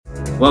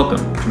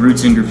Welcome to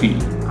Roots in Graffiti.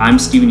 I'm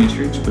Stephen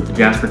Eastridge with the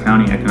Jasper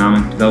County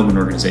Economic Development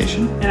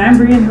Organization. And I'm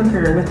Brian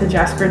Hooker with the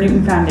Jasper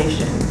Newton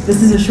Foundation.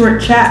 This is a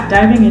short chat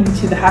diving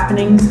into the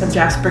happenings of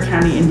Jasper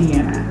County,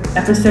 Indiana.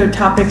 Episode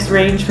topics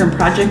range from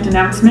project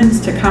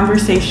announcements to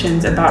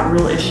conversations about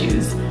real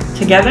issues.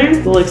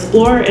 Together, we'll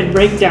explore and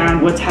break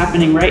down what's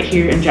happening right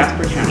here in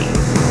Jasper County.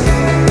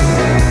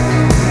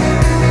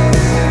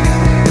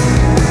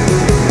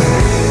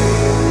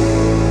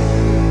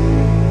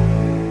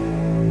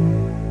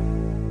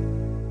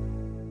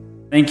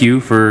 Thank you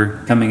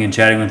for coming and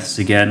chatting with us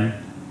again.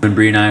 When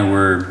Bree and I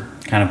were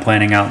kind of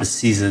planning out the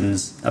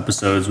season's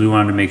episodes, we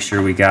wanted to make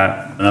sure we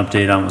got an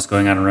update on what's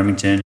going on in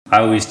Remington.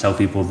 I always tell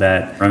people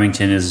that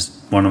Remington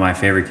is one of my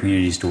favorite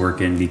communities to work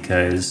in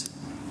because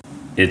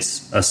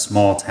it's a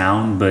small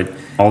town, but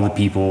all the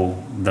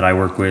people that I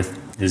work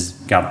with has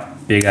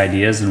got big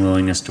ideas and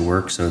willingness to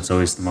work, so it's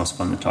always the most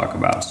fun to talk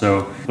about.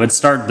 So let's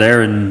start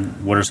there,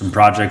 and what are some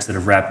projects that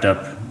have wrapped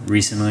up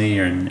recently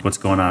and what's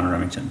going on in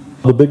Remington?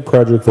 The big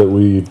project that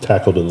we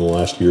tackled in the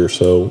last year or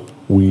so,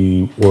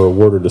 we were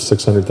awarded a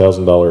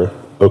 $600,000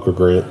 OCRA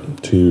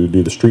grant to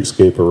do the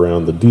streetscape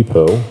around the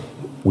depot.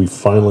 We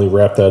finally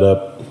wrapped that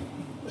up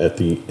at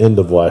the end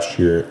of last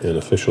year and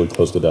officially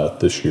closed it out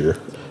this year.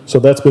 So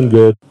that's been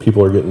good.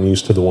 People are getting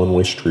used to the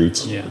one-way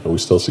streets. Yeah. And we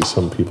still see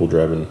some people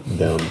driving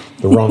down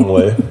the wrong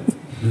way.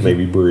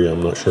 Maybe Bree,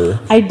 I'm not sure.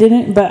 I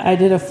didn't, but I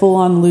did a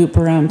full-on loop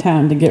around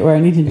town to get where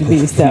I needed to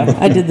be. So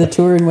I did the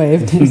tour and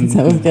waved, so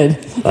it was good.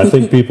 I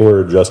think people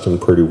are adjusting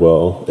pretty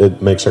well. It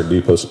makes our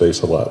depot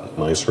space a lot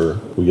nicer.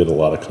 We get a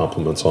lot of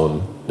compliments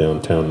on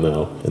downtown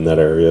now in that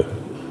area.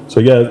 So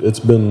yeah,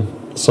 it's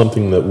been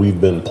something that we've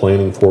been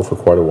planning for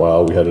quite a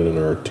while. We had it in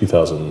our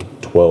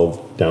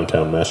 2012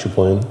 downtown master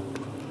plan.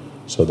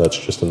 So that's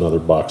just another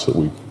box that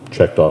we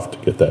checked off to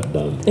get that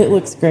done. It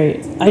looks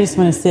great. I just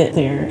want to sit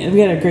there. We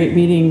had a great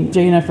meeting.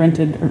 JNF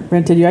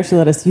rented. You actually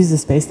let us use the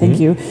space. Thank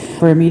you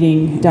for a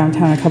meeting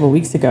downtown a couple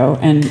weeks ago.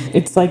 And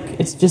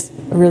it's just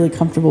a really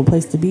comfortable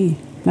place to be.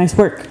 Nice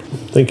work.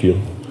 Thank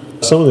you.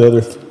 Some of the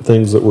other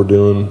things that we're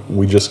doing,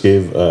 we just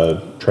gave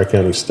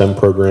Tri-County STEM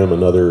program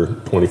another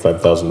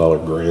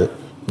 $25,000 grant.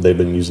 They've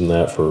been using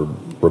that for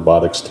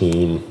robotics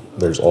team.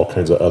 There's all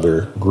kinds of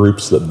other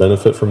groups that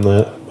benefit from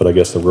that, but I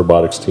guess the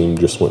robotics team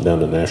just went down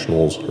to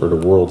nationals or to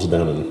Worlds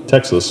down in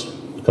Texas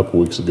a couple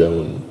weeks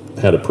ago and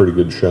had a pretty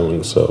good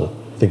showing. So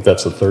I think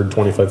that's the third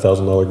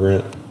 $25,000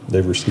 grant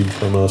they've received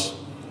from us,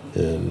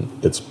 and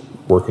it's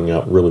working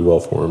out really well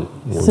for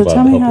them. So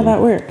tell me how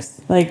that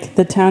works. Like,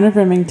 the town of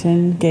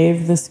Remington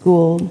gave the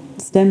school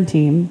STEM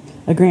team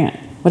a grant.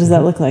 What does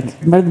that look like?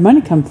 Where did the money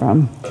come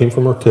from? Came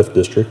from our TIF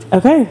district.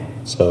 Okay.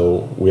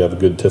 So we have a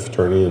good TIF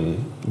attorney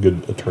and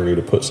good attorney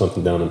to put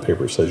something down in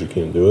paper that says you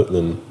can't do it, and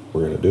then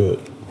we're going to do it.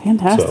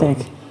 Fantastic. So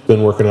it's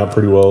been working out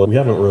pretty well. We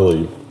haven't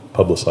really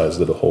publicized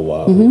it a whole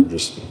lot. We're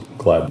just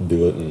glad to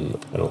do it,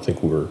 and I don't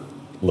think we were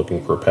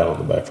looking for a pat on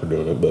the back for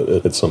doing it, but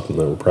it's something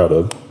that we're proud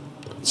of.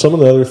 Some of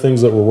the other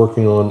things that we're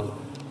working on,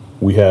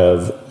 we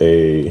have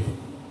a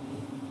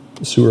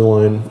sewer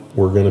line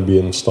we're going to be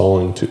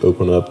installing to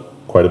open up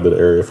quite a bit of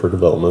area for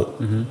development.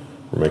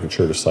 We're making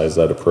sure to size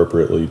that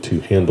appropriately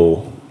to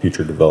handle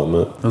future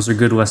development. Those are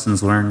good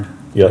lessons learned.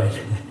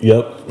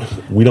 Yep.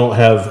 We don't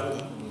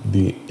have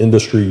the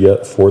industry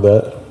yet for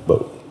that,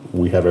 but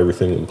we have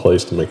everything in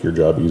place to make your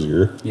job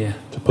easier. Yeah.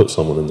 To put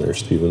someone in there,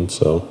 Stephen.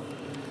 So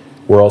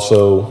we're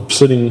also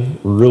sitting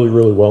really,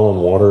 really well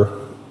on water,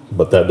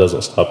 but that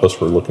doesn't stop us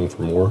from looking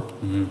for more.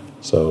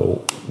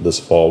 So this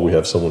fall we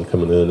have someone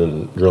coming in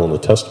and drilling a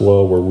test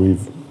well where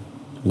we've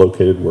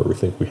located where we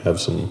think we have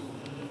some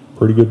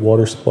pretty good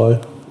water supply.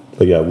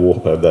 But yeah, we'll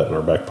have that in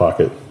our back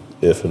pocket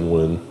if and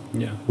when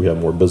we have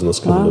more business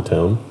coming to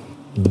town.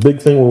 The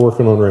big thing we're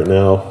working on right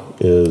now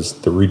is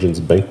the Regions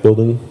Bank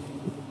building.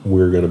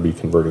 We're going to be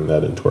converting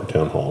that into our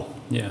town hall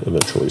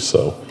eventually.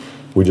 So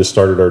we just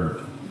started our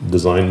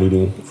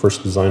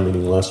first design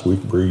meeting last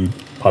week. Bree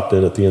popped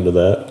in at the end of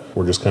that.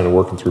 We're just kind of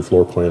working through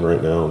floor plan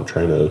right now and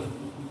trying to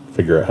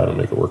figure out how to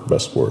make it work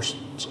best for us.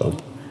 So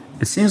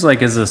it seems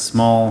like as a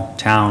small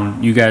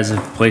town, you guys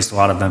have placed a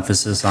lot of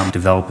emphasis on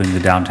developing the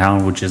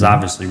downtown, which is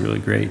obviously really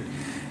great.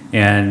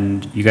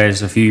 And you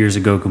guys a few years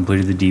ago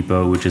completed the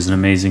depot, which is an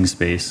amazing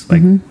space,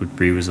 like what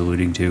Bree was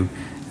alluding to.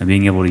 And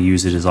being able to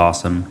use it is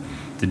awesome.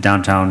 The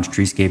downtown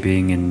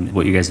streetscaping and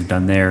what you guys have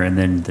done there, and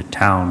then the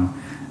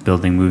town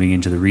building moving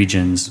into the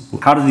regions.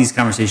 How do these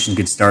conversations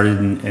get started?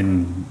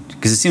 And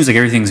because it seems like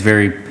everything's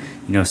very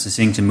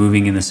succinct and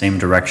moving in the same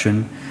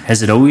direction.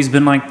 Has it always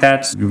been like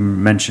that? You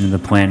mentioned the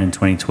plan in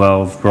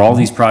 2012. Were all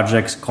these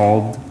projects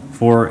called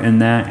for in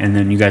that, and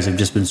then you guys have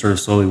just been sort of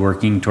slowly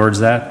working towards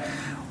that?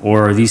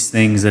 Or are these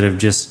things that have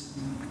just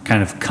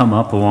kind of come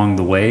up along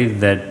the way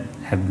that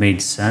have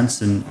made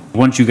sense? And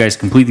once you guys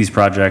complete these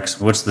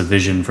projects, what's the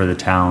vision for the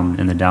town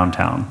and the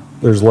downtown?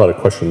 There's a lot of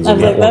questions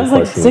in that one question. That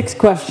was like 6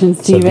 questions,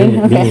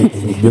 Stephen.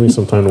 Give me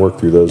some time to work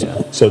through those.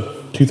 Yeah.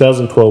 So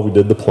 2012, we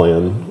did the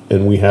plan,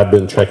 and we have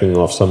been checking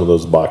off some of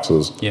those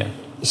boxes. Yeah.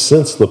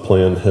 Since the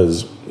plan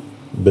has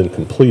been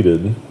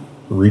completed,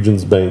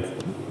 Regions Bank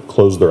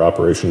closed their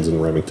operations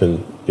in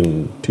Remington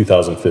in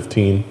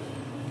 2015.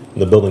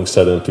 And the building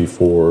sat empty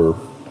for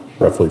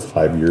roughly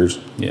 5 years.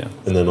 Yeah.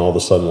 And then all of a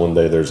sudden one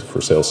day there's a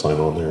for sale sign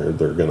on there.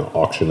 They're going to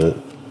auction it.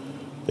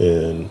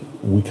 And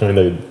we kind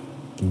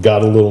of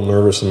got a little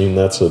nervous. I mean,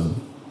 that's a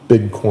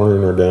big corner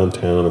in our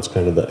downtown. It's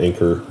kind of the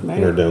anchor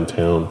in our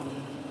downtown.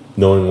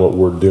 Knowing what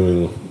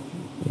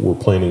we're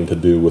planning to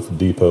do with the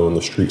depot and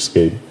the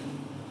streetscape,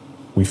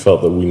 we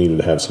felt that we needed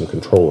to have some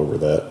control over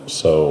that.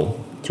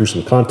 So through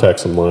some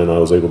contacts of mine, I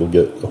was able to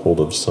get a hold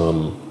of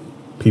some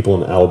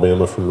people in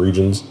Alabama from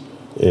Regions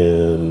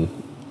and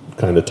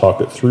kind of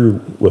talk it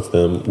through with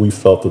them. We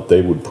felt that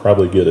they would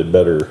probably get a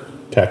better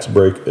tax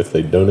break if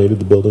they donated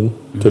the building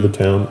to the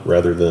town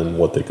rather than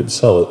what they could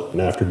sell it.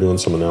 And after doing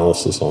some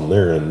analysis on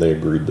their end, they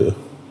agreed to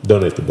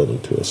donate the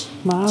building to us.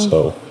 Wow.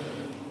 So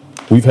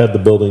we've had the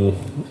building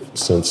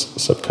since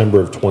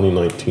September of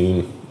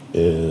 2019,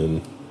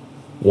 and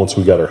once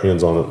we got our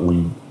hands on it,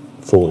 we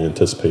fully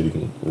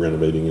anticipating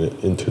renovating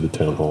it into the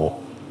town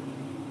hall,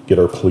 get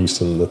our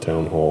police in the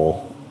town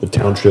hall. The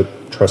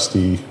township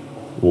trustee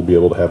will be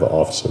able to have an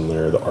office in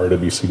there. The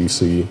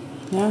RWCDC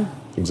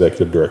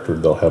executive director,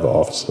 they'll have an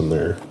office in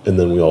there. And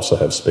then we also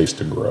have space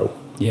to grow.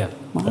 Yeah.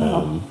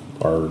 Wow.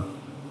 Our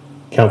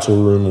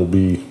council room will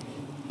be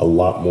a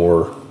lot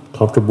more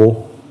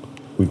comfortable.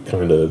 We've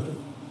kind of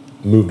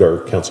moved our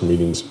council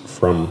meetings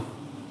from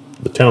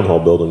the town hall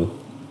building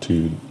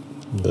to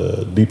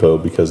the depot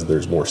because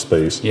there's more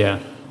space. Yeah.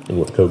 And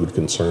with COVID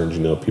concerns,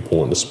 people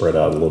wanting to spread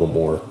out a little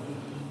more,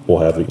 we'll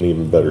have an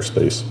even better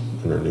space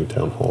in our new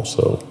town hall.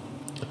 So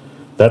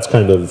that's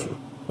kind of,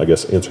 I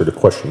guess, answer to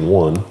question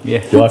one.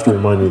 Yeah. You'll have to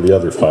remind me of the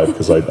other five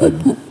because I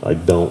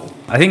don't.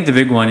 I think the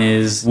big one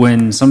is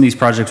when some of these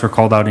projects were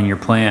called out in your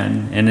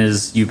plan, and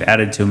as you've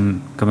added to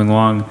them coming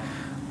along,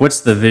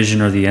 what's the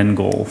vision or the end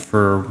goal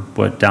for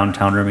what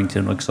downtown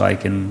Remington looks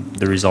like and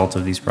the result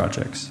of these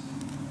projects?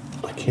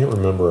 I can't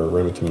remember our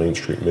Remington Main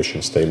Street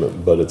mission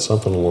statement, but it's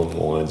something along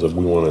the lines of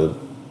we want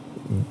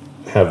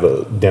to have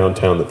a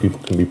downtown that people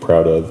can be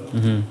proud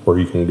of, where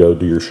you can go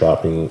do your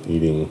shopping,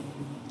 eating,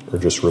 or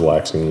just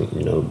relaxing,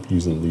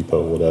 using the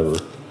depot, whatever.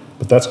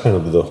 But that's kind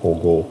of the whole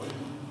goal.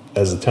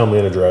 As a town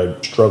manager,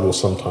 I struggle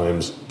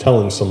sometimes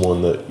telling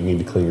someone that you need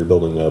to clean your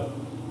building up,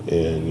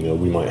 and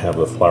we might have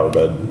a flower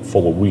bed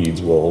full of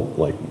weeds. Well,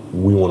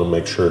 we want to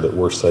make sure that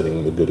we're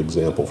setting the good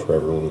example for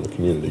everyone in the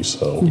community.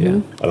 So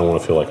I don't want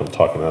to feel like I'm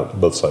talking out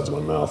both sides of my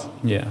mouth.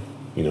 Yeah.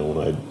 When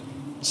I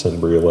send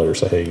Bree a letter,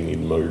 say, hey, you need to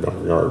mow your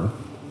darn yard.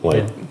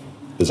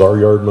 Is our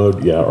yard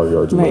mowed? Yeah, our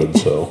yard's mowed.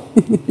 So,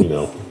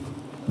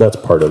 that's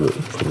part of it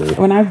for me.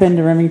 When I've been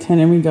to Remington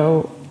and we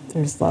go,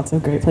 there's lots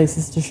of great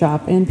places to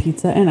shop and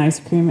pizza and ice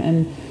cream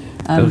and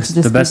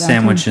the best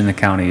sandwich in the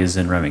county is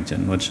in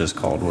Remington, which is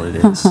called what it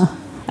is.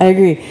 I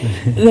agree.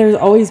 There's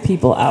always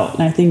people out,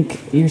 and I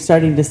think you're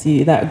starting to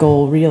see that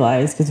goal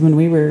realized because when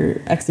we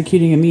were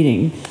executing a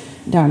meeting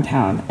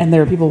downtown and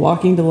there were people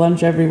walking to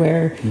lunch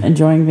everywhere,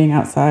 enjoying being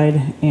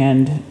outside,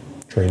 and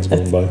trains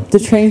going by. The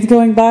trains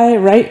going by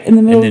right in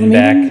the middle of the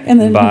meeting. And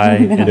then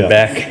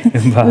back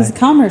and by. There's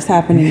commerce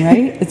happening,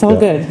 right? It's all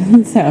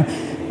good. So,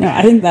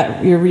 I think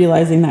that you're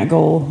realizing that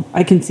goal.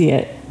 I can see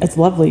it. It's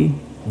lovely.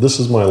 This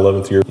is my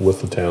 11th year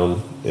with the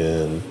town,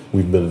 and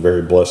we've been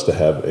very blessed to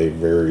have a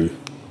very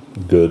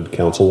good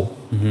council,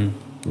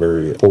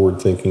 very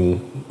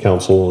forward-thinking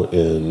council,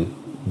 and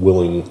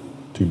willing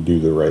to do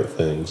the right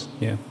things.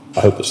 Yeah. I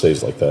hope it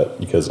stays like that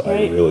because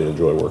I really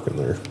enjoy working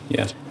there.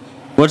 Yeah.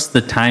 What's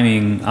the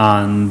timing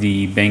on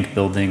the bank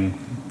building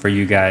for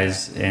you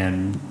guys,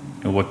 and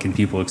what can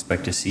people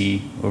expect to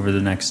see over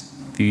the next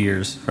few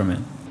years from it?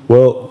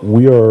 Well,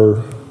 we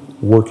are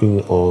working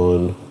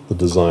on the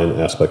design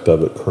aspect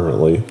of it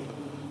currently.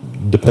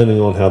 Depending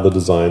on how the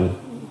design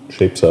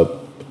shapes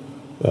up,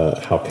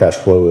 how cash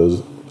flow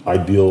is,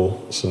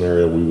 ideal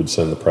scenario, we would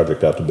send the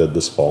project out to bid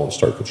this fall and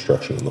start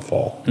construction in the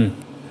fall.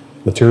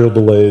 Material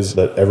delays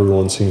that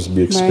everyone seems to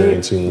be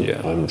experiencing,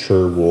 I'm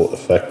sure will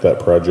affect that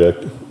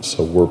project.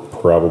 So we're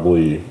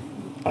probably,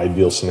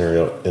 ideal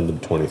scenario, end of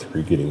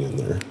 23 getting in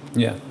there.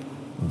 Yeah.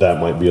 That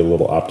might be a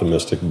little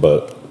optimistic,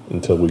 but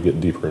until we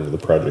get deeper into the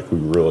project, we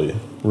really,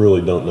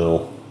 really don't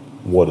know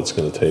what it's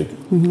going to take.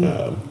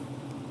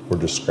 We're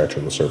just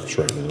scratching the surface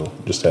right now.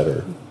 Just had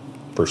our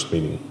first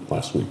meeting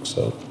last week.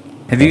 So,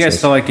 have you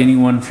guys felt like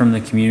anyone from the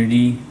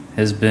community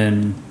has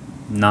been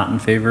not in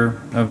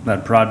favor of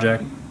that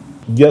project?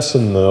 Yes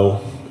and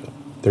no.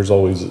 There's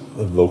always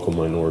a vocal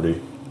minority.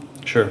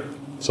 Sure.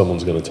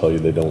 Someone's going to tell you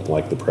they don't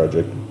like the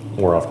project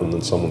more often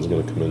than someone's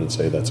going to come in and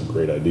say that's a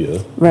great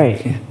idea.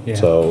 Right. Yeah.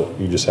 So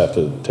you just have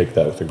to take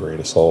that with a grain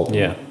of salt.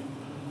 Yeah.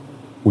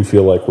 We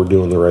feel like we're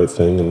doing the right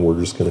thing, and we're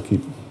just going to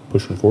keep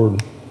pushing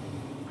forward.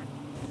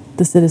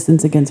 The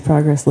Citizens Against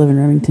Progress live in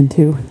Remington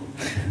too.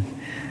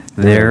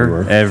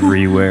 They're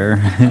everywhere.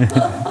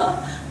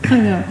 I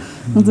know.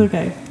 That's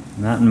okay.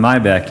 Not in my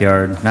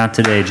backyard. Not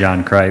today,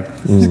 John Kripe.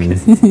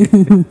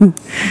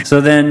 So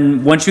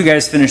then, once you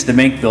guys finish the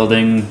bank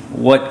building,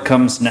 what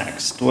comes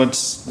next?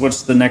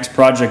 What's the next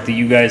project that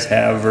you guys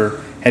have,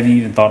 or have you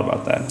even thought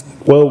about that?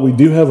 Well, we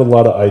do have a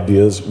lot of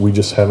ideas. We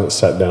just haven't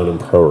sat down and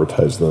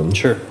prioritized them.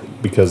 Sure.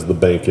 because the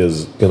bank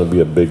is going to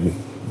be a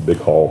big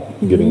haul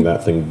getting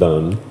that thing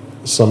done.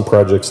 Some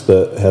projects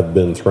that have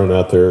been thrown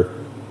out there,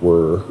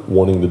 we're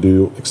wanting to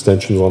do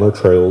extensions on our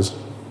trails.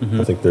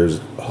 I think there's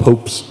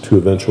hopes to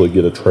eventually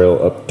get a trail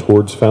up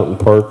towards Fountain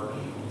Park.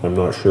 I'm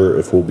not sure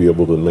if we'll be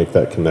able to make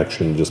that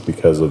connection just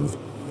because of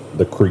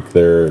the creek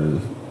there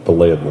and the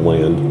lay of the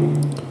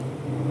land.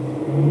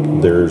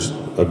 There's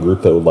a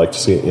group that would like to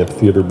see an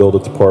amphitheater built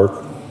at the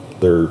park.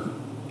 They're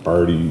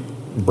already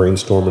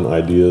brainstorming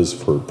ideas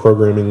for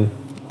programming,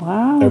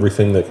 Wow.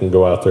 everything that can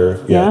go out there.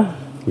 Yeah.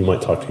 We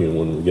might talk to you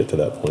when we get to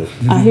that point.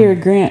 I hear a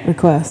grant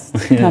request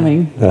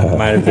coming. Might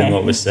have been Okay.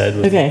 what was said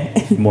with Okay.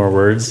 more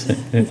words.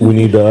 We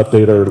need to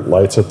update our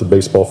lights at the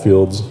baseball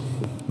fields.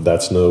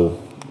 That's no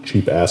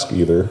cheap ask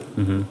either.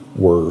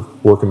 We're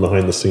working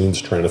behind the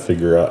scenes trying to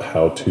figure out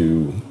how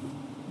to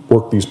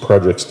work these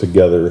projects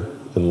together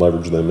and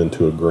leverage them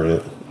into a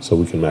grant so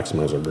we can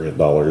maximize our grant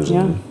dollars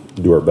and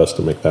do our best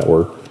to make that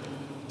work.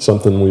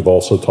 Something we've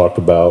also talked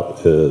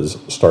about is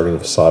starting a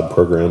facade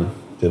program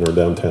in our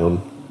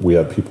downtown. We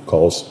have people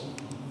call us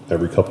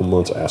every couple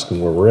months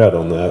asking where we're at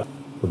on that.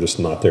 We're just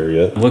not there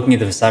yet. Looking at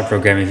the facade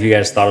program, have you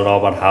guys thought at all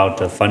about how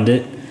to fund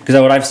it? Because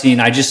what I've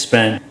seen, I just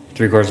spent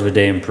 3/4 of a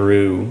day in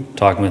Peru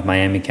talking with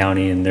Miami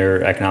County and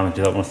their Economic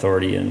Development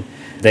Authority, and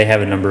they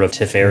have a number of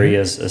TIF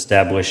areas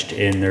established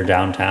in their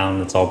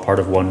downtown. It's all part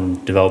of one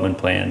development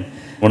plan.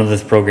 One of the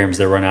programs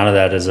that run out of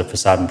that is a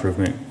facade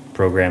improvement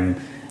program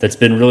that's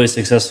been really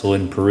successful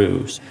in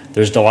Peru.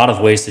 There's a lot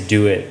of ways to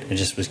do it. I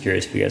just was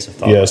curious if you guys have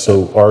thought. Yeah,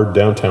 so our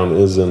downtown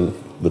is in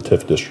the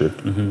TIF district,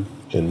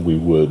 and we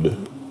would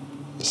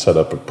set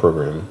up a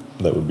program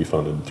that would be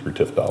funded through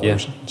TIF dollars.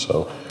 Yeah.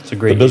 So It's a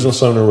great the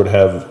business owner would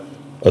have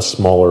a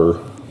smaller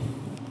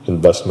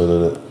investment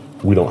in it.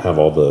 We don't have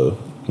all the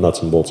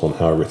nuts and bolts on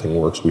how everything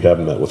works. We have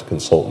met with a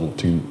consultant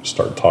to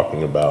start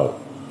talking about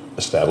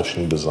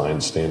establishing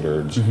design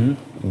standards,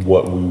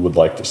 what we would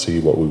like to see,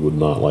 what we would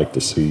not like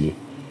to see.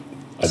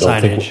 I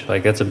don't think signage,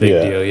 like that's a big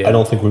deal. Yeah, I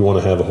don't think we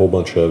want to have a whole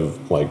bunch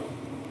of like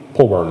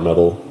pole barn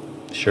metal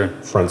Sure.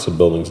 fronts of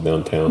buildings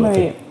downtown. I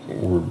think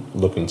we're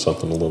looking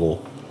something a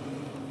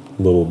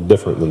little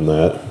different than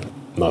that.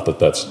 Not that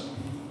that's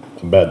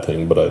a bad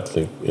thing, but I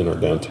think in our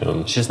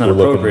downtown, It's just not we're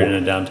looking appropriate more-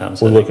 in a downtown We're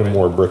setting. looking right?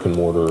 more brick and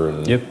mortar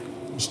and Yep.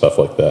 stuff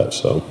like that.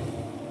 So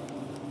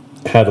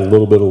had a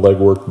little bit of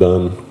legwork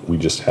done. We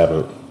just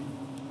haven't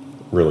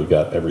really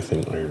got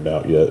everything ironed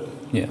out yet.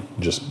 Yeah.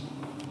 Just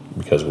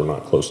because we're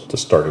not close to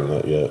starting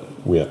that yet.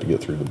 We have to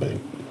get through the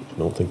bank. I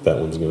don't think that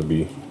one's going to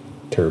be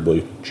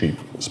terribly cheap,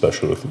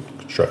 especially with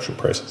construction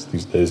prices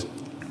these days.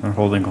 We're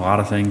holding a lot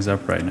of things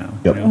up right now.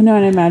 Yep. Oh, no,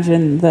 and I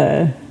imagine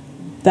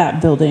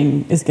that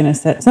building is going to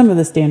set some of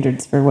the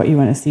standards for what you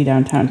want to see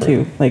downtown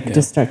too. Like Yeah.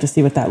 just start to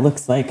see what that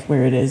looks like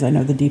where it is. I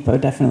know the depot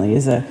definitely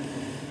is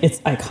it's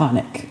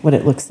iconic what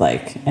it looks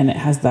like, and it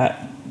has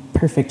that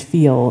perfect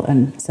feel,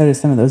 and so do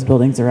some of those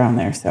buildings around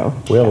there. So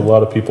We have a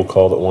lot of people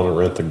call that want to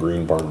rent the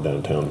Green Barn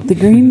downtown. the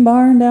Green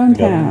Barn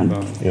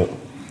downtown. Yep.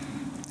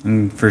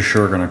 I'm for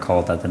sure going to call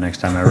it that the next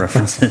time I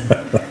reference it.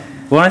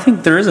 Well, I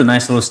think there is a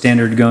nice little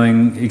standard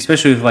going,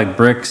 especially with like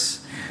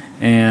bricks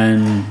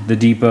and the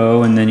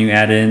depot, and then you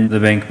add in the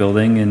bank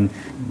building, and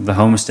the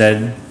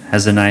homestead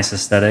has a nice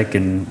aesthetic,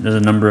 and there's a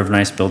number of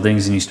nice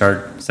buildings, and you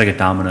start, it's like a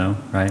domino,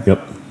 right?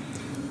 Yep.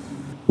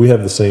 We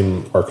have the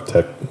same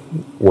architect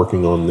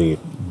working on the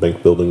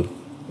bank building,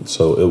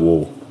 so it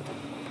will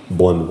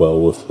blend well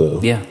with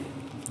Yeah.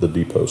 the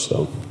depot.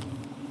 So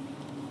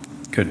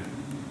Good.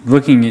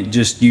 Looking at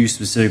just you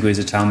specifically as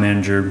a town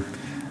manager,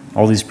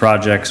 all these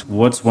projects,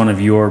 what's one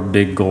of your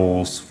big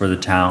goals for the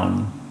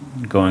town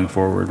going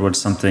forward? What's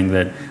something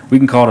that we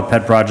can call it a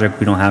pet project?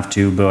 We don't have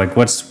to, but like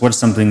what's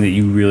something that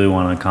you really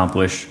want to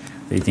accomplish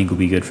that you think will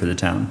be good for the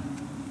town?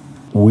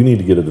 we need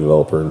to get a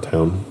developer in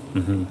town.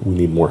 We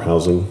need more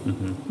housing.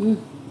 We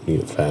need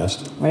it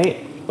fast. Right?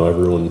 You know,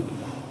 everyone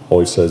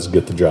always says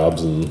get the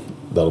jobs and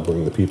that'll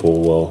bring the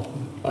people. Well,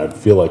 I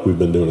feel like we've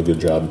been doing a good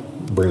job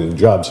bringing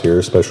jobs here,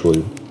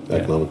 especially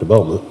economic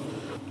development.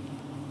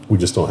 We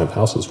just don't have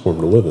houses for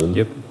them to live in.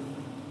 Yep.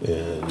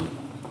 And,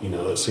 you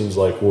know, it seems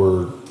like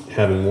we're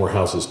having more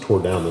houses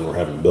tore down than we're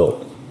having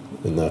built.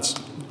 And that's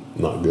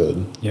not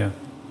good. Yeah.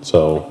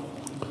 So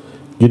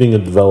getting a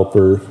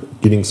developer,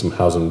 getting some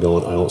housing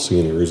going, I don't see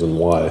any reason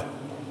why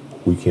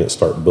we can't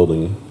start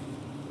building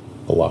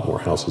a lot more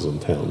houses in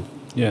town.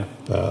 Yeah.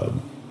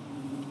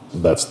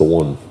 That's the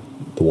one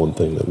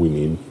thing that we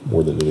need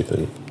more than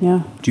anything.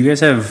 Yeah. Do you guys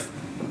have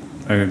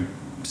a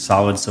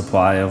solid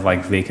supply of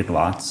like vacant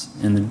lots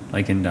in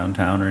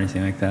downtown or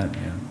anything like that?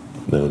 Yeah.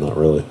 No, not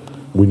really.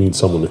 We need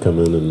someone to come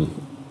in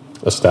and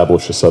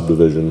establish a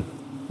subdivision.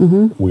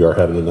 We are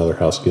having another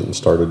house getting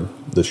started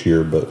this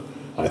year, but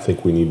I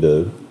think we need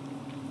to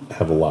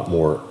have a lot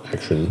more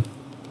action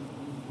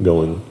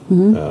going.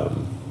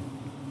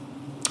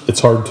 It's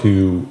hard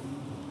to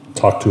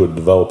talk to a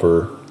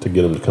developer to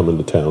get them to come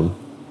into town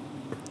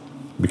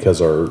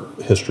because our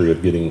history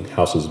of getting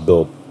houses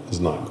built is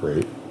not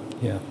great.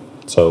 Yeah.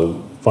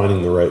 So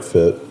finding the right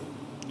fit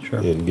Sure.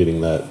 and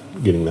getting that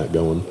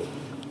going.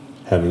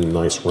 having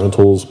nice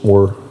rentals,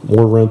 more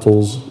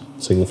rentals,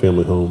 single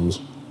family homes,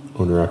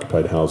 owner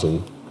occupied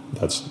housing.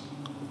 That's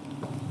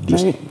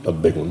just Right. a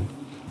big one.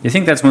 I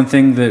think that's one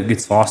thing that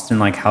gets lost in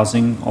like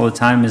housing all the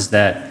time is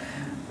that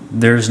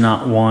there's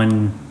not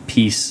one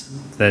piece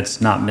that's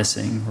not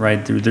missing,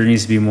 right? There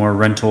needs to be more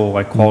rental,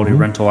 like quality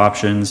rental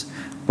options,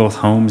 both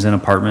homes and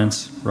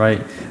apartments,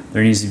 right?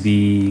 There needs to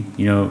be,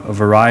 a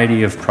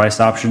variety of price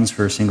options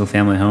for single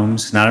family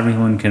homes. Not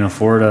everyone can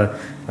afford a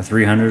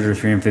 $300,000 or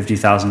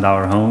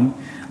 $350,000 home.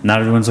 Not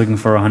everyone's looking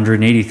for a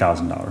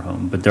 $180,000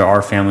 home, but there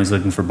are families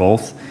looking for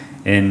both.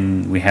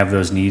 And we have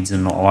those needs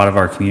in a lot of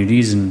our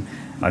communities. And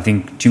I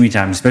think too many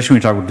times, especially when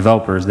we talk with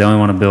developers, they only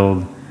want to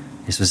build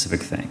a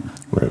specific thing,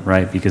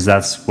 right? Because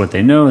that's what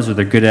they know, is what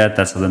they're good at.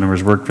 That's how the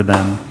numbers work for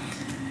them.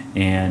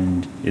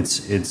 And it's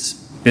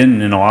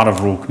been in a lot of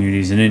rural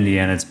communities in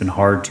Indiana, it's been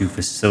hard to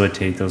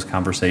facilitate those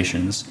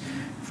conversations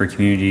for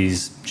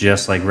communities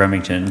just like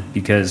Remington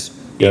because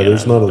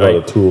There's not a lot right?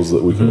 of tools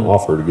that we can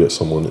offer to get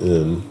someone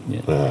in.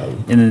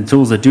 And the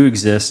tools that do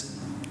exist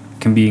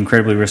can be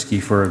incredibly risky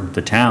for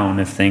the town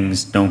if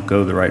things don't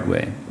go the right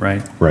way,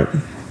 right? Right.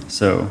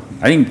 So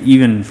I think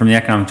even from the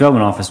Economic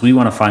Development Office, we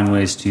want to find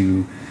ways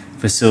to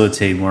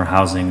facilitate more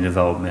housing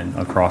development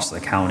across the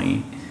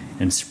county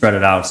and spread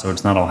it out so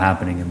it's not all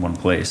happening in one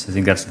place. I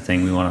think that's the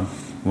thing we want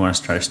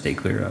to try to stay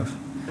clear of.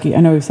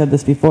 I know we've said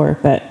this before,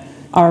 but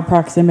our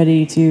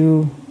proximity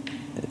to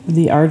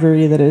the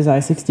artery that is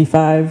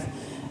I-65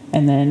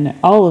 and then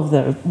all of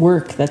the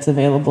work that's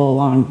available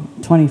along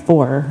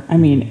 24,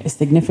 is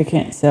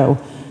significant.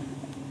 So,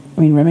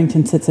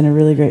 Remington sits in a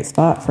really great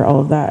spot for all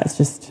of that. It's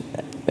just,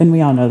 and we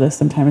all know this,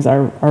 sometimes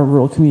our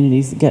rural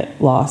communities get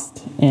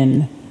lost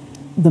in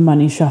the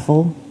money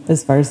shuffle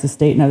as far as the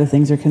state and other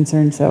things are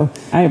concerned. So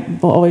I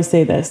will always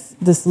say this,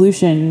 the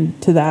solution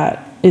to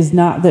that is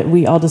not that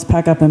we all just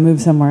pack up and move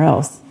somewhere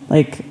else.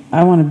 Like,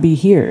 I want to be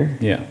here.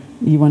 Yeah.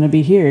 You want to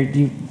be here.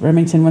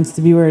 Remington wants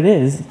to be where it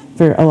is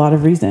for a lot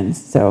of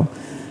reasons. So,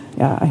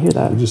 yeah, I hear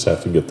that. We just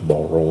have to get the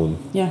ball rolling.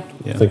 Yeah.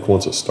 I think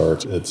once it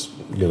starts, it's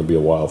going to be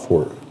a while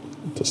for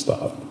it to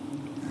stop.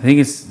 I think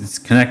it's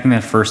connecting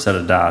that first set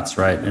of dots,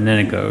 right? And then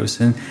it goes.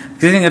 And I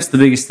think that's the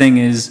biggest thing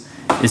is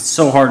it's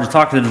so hard to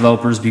talk to the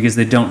developers because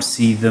they don't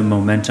see the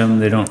momentum.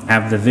 They don't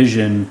have the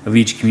vision of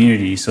each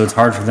community. So it's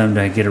hard for them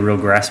to get a real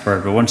grasp of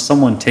it. But once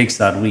someone takes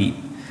that leap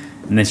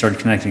and they start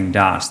connecting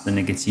dots, then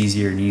it gets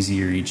easier and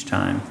easier each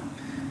time.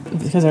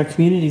 Because our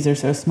communities are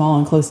so small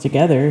and close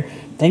together,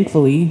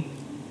 thankfully,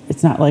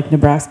 it's not like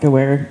Nebraska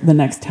where the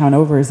next town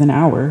over is an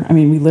hour.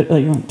 We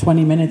literally,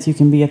 20 minutes you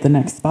can be at the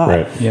next spot.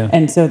 Right. Yeah.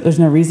 And so there's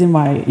no reason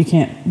why you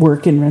can't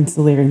work in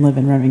Rensselaer and live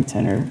in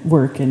Remington or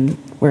work in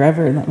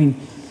wherever.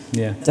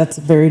 Yeah. That's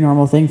a very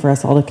normal thing for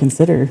us all to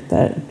consider.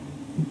 That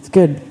it's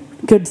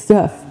good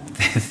stuff.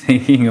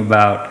 Thinking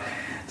about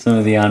some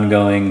of the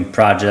ongoing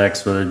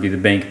projects, whether it be the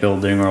bank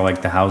building or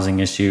like the housing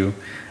issue.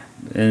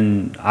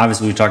 And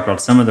obviously we talked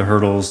about some of the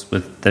hurdles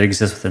that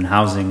exist within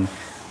housing,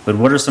 but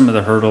what are some of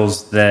the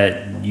hurdles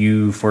that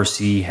you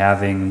foresee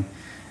having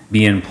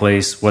be in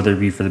place, whether it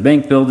be for the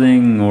bank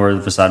building or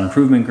the facade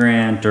improvement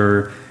grant,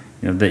 or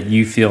that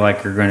you feel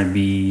like are going to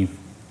be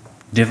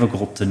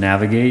difficult to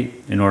navigate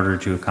in order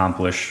to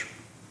accomplish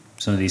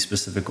some of these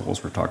specific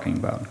goals we're talking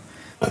about?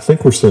 I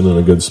think we're sitting in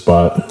a good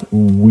spot.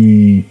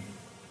 We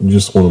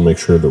just want to make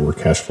sure that we're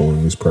cash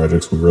flowing these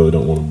projects. We really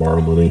don't want to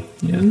borrow money.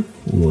 Yeah.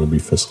 We want to be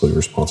fiscally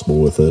responsible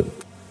with it.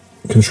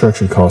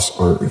 Construction costs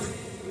aren't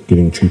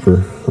getting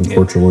cheaper,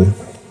 unfortunately.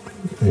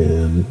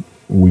 And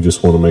we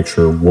just want to make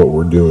sure what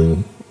we're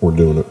doing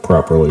it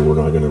properly.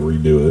 We're not going to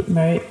redo it.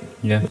 Right.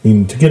 Yeah.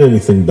 To get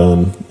anything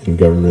done in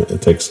government,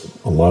 it takes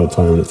a lot of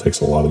time and it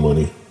takes a lot of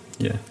money.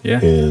 Yeah.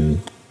 Yeah.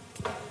 And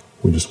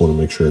we just want to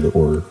make sure that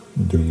we're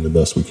doing the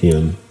best we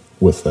can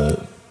with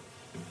that.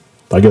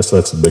 I guess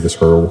that's the biggest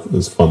hurdle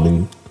is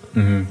funding.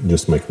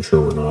 Just making sure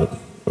we're not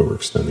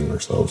overextending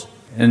ourselves.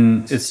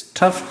 And it's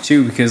tough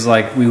too because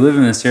we live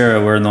in this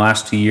era where in the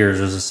last 2 years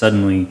there's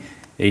suddenly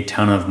a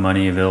ton of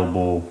money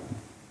available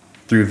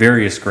through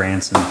various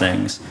grants and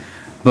things.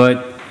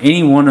 But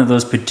any one of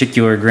those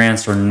particular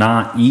grants are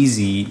not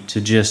easy to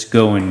just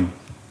go and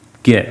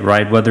get,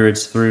 right? Whether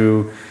it's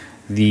through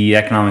the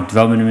Economic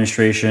Development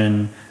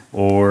Administration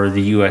or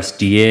the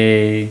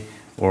USDA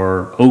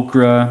or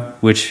OKRA,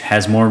 which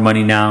has more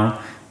money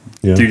now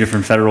through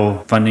different federal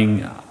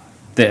funding.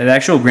 The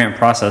actual grant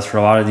process for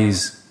a lot of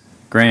these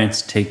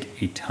grants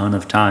take a ton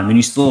of time, and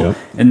you still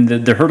and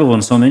the hurdle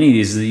in so many of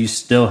these is that you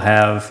still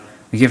have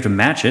you have to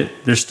match it.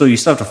 You still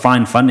have to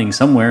find funding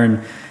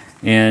somewhere,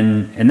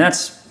 and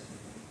that's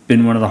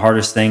been one of the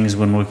hardest things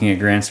when looking at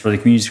grants for the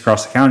communities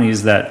across the county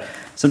is that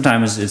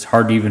sometimes it's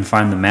hard to even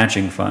find the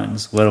matching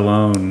funds, let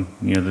alone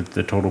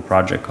the total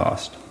project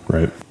cost.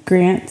 Right.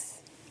 Grants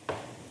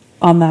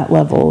on that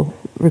level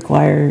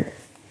require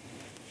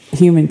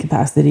human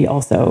capacity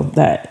also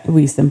that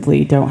we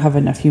simply don't have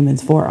enough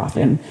humans for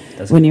often.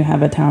 When you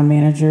have a town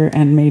manager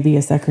and maybe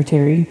a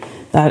secretary,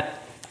 that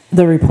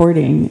the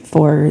reporting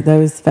for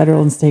those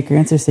federal and state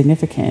grants are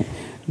significant.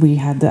 we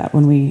had that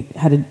when we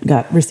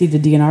received a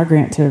DNR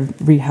grant to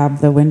rehab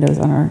the windows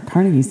on our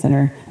Carnegie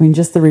Center. I mean,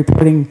 just the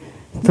reporting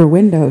for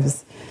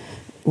windows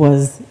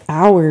was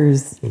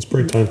hours. It's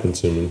pretty time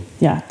consuming.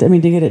 Yeah, I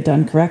mean, to get it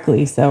done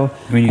correctly. So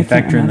I mean, you I can't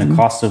factor in the imagine.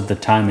 cost of the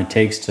time it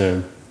takes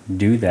to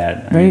do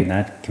that. I Right. mean,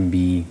 that can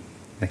be,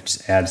 that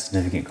just adds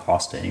significant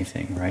cost to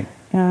anything, right?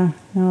 Yeah,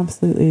 no,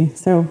 absolutely.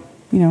 So,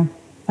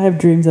 I have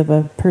dreams of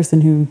a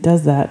person who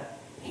does that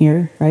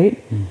here,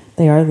 right?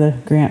 They are the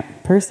grant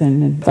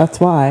person, and that's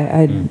why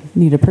I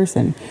need a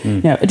person.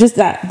 Just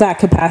that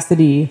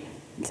capacity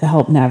to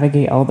help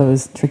navigate all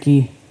those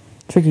tricky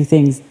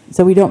things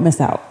so we don't miss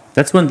out.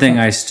 That's one thing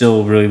I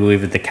still really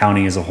believe that the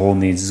county as a whole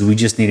needs is we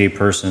just need a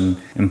person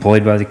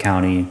employed by the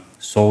county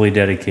solely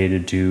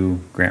dedicated to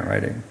grant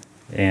writing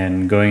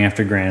and going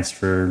after grants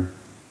for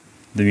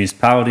the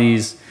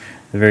municipalities,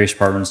 the various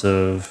departments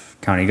of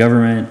county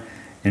government,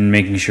 and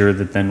making sure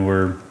that then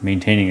we're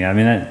maintaining it. I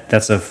mean,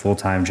 that's a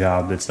full-time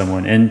job that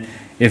someone, and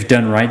if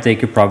done right, they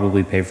could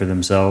probably pay for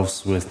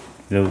themselves with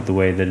the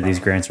way that these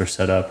grants are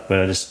set up.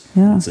 But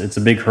it's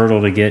a big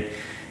hurdle to get,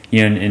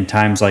 in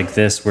times like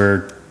this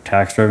where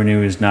tax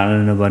revenue is not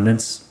in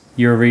abundance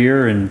year over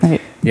year, and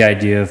Right. the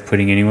idea of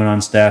putting anyone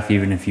on staff,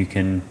 even if you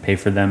can pay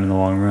for them in the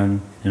long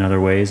run in other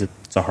ways,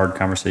 it's a hard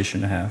conversation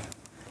to have.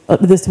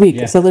 This week,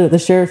 Yeah. so the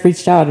sheriff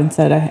reached out and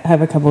said, I have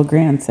a couple of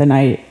grants and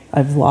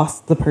I've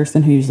lost the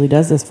person who usually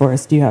does this for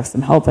us. Do you have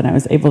some help? And I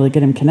was able to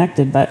get him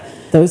connected, but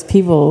those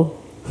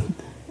people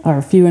are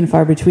few and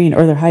far between,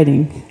 or they're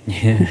hiding.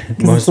 Yeah,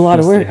 It's a lot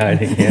of mostly work.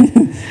 hiding, yeah.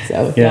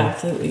 So Yeah.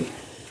 absolutely.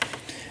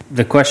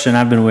 The question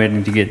I've been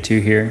waiting to get to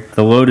here,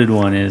 the loaded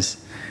one, is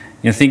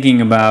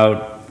thinking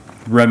about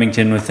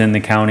Remington within the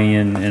county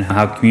and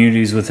how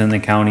communities within the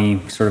county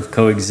sort of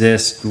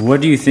coexist.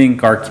 What do you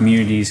think our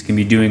communities can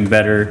be doing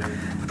better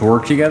to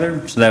work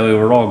together so that way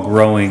we're all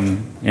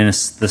growing in the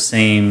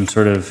same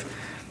sort of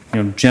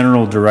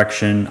general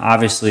direction?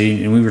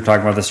 Obviously, and we were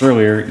talking about this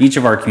earlier, each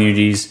of our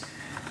communities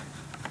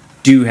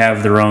do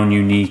have their own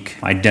unique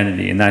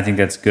identity, and I think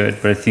that's good.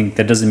 But I think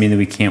that doesn't mean that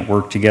we can't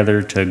work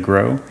together to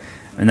grow,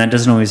 and that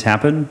doesn't always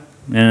happen.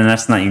 And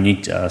that's not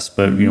unique to us,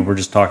 but we're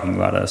just talking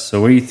about us. So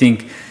what do you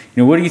think?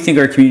 What do you think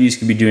our communities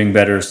could be doing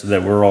better so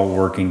that we're all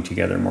working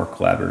together more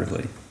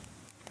collaboratively?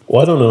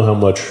 Well, I don't know how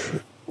much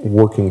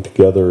working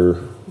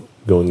together,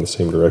 going the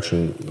same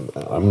direction.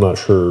 I'm not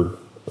sure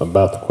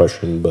about the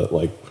question, but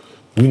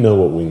we know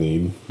what we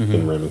need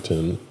in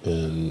Remington,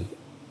 and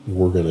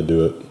we're going to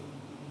do it,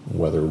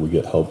 whether we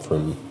get help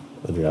from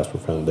the Jasper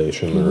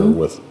Foundation or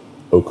with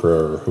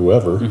Okra or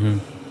whoever.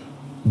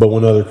 But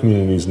when other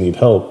communities need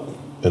help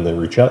and they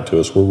reach out to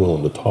us, we're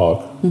willing to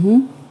talk.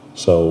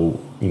 So,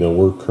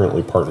 we're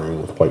currently partnering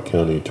with White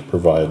County to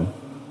provide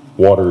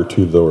water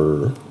to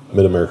their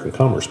Mid-American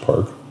Commerce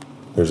Park.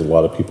 There's a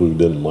lot of people who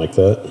didn't like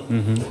that.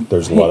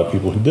 There's a lot of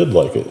people who did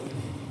like it.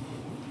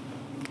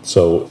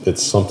 So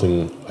it's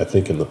something, I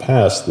think, in the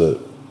past that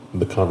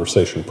the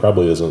conversation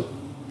probably isn't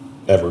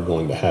ever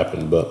going to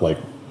happen. But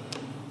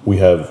we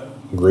have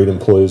great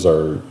employees.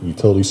 Our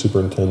utility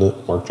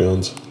superintendent, Mark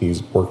Jones,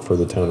 he's worked for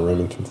the town of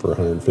Remington for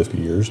 150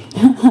 years.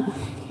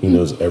 He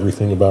knows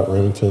everything about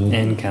Remington.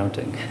 And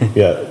counting.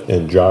 Yeah,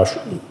 and Josh,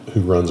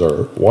 who runs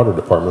our water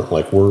department,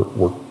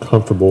 we're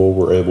comfortable.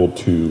 We're able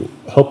to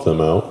help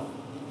them out.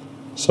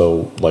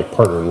 So,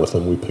 partnering with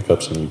them, we pick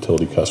up some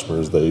utility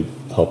customers. They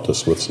helped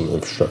us with some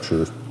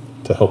infrastructure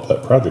to help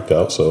that project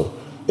out. So,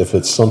 if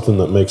it's something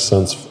that makes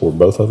sense for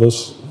both of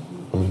us,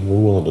 I mean, we're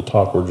willing to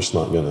talk. We're just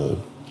not going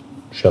to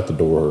shut the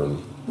door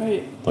and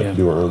Yeah.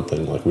 do our own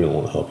thing. We don't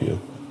want to help you.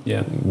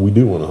 Yeah. We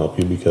do want to help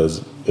you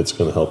because it's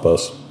going to help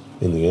us.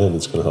 In the end,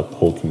 it's going to help the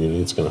whole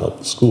community. It's going to help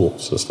the school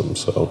system.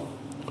 So,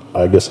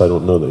 I guess I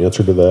don't know the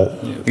answer to that.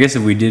 I guess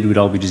if we did, we'd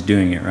all be just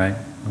doing it, right?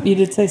 You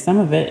did say some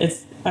of it.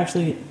 It's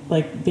actually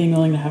being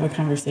willing to have a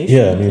conversation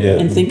Yeah, I mean,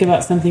 and think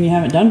about something you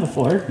haven't done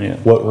before. Yeah.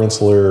 What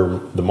Rensselaer,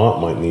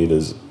 DeMont might need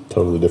is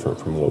totally different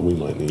from what we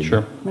might need.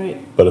 Sure. Right.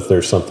 But if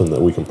there's something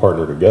that we can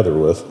partner together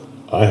with,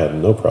 I have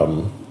no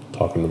problem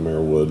talking to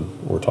Mayor Wood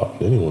or talking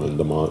to anyone in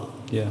DeMont.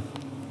 Yeah.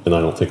 And I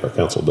don't think our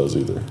council does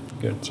either.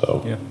 Good.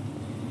 So, Yeah.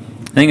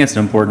 I think that's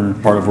an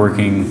important part of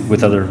working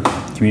with other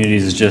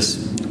communities is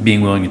just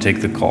being willing to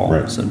take the call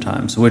Right.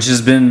 sometimes, which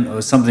has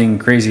been something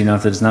crazy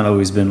enough that it's not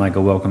always been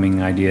a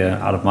welcoming idea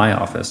out of my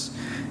office.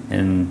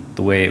 And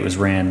the way it was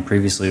ran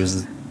previously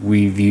was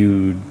we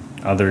viewed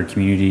other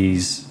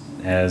communities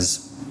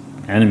as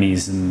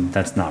enemies, and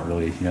that's not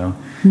really,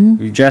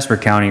 Jasper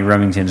County,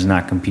 Remington is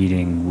not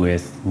competing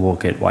with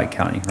Wolcott, White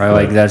County,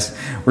 right? Right.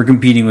 We're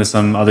competing with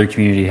some other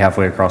community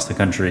halfway across the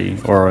country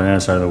or on the other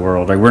side of the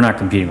world. We're not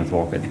competing with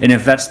Wolcott. And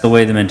if that's the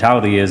way the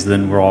mentality is,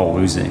 then we're all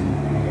losing,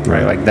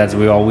 right?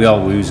 We all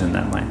lose in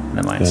that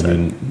mindset. I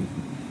mean,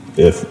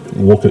 if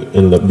Wolcott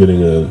ended up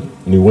getting a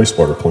new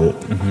wastewater plant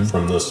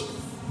from this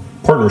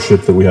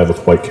partnership that we have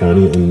with White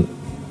County, and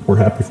we're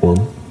happy for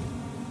them.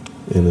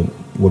 And then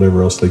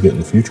whatever else they get in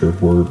the future,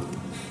 we're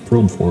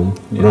thrilled for them.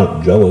 We're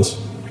not jealous.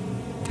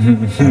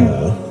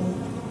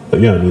 But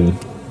yeah, I mean,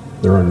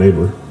 they're our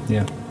neighbor.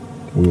 Yeah.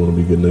 We want to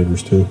be good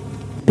neighbors too.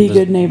 Be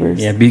good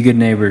neighbors. Yeah, be good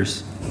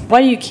neighbors.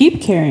 Why do you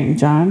keep caring,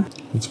 John?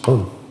 It's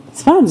fun.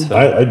 It's fun.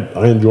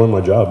 I enjoy my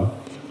job.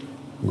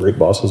 Great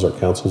bosses. Our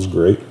council's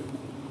great.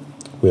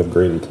 We have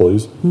great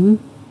employees. Mm-hmm.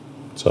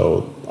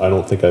 So I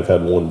don't think I've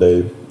had one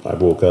day I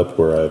woke up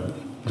where I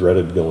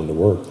dreaded going to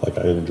work. Like,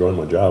 I enjoy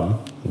my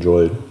job.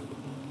 Enjoy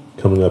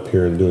coming up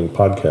here and doing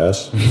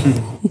podcasts.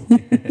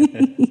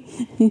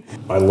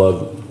 I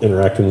love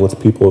interacting with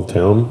people of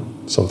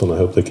town. Something I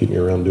hope they keep me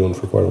around doing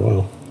for quite a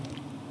while.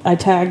 I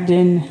tagged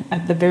in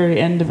at the very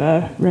end of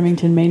a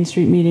Remington Main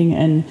Street meeting,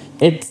 and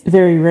it's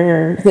very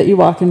rare that you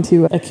walk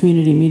into a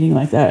community meeting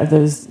like that of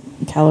those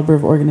caliber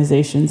of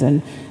organizations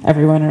and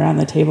everyone around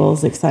the table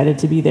is excited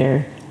to be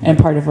there and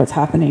part of what's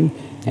happening.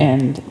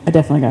 And I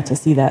definitely got to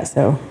see that.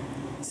 So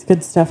it's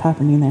good stuff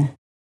happening there.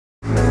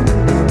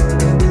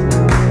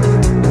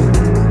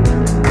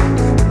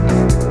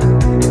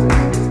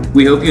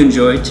 We hope you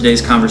enjoyed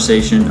today's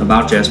conversation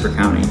about Jasper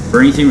County.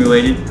 For anything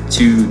related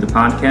to the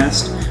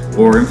podcast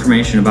or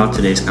information about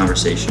today's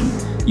conversation,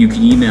 you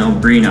can email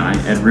Bree and I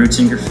at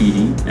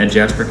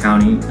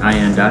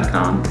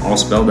rootsandgraffiti@jaspercountyin.com, all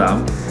spelled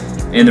out.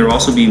 And there will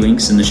also be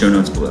links in the show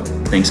notes below.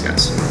 Thanks,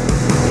 guys.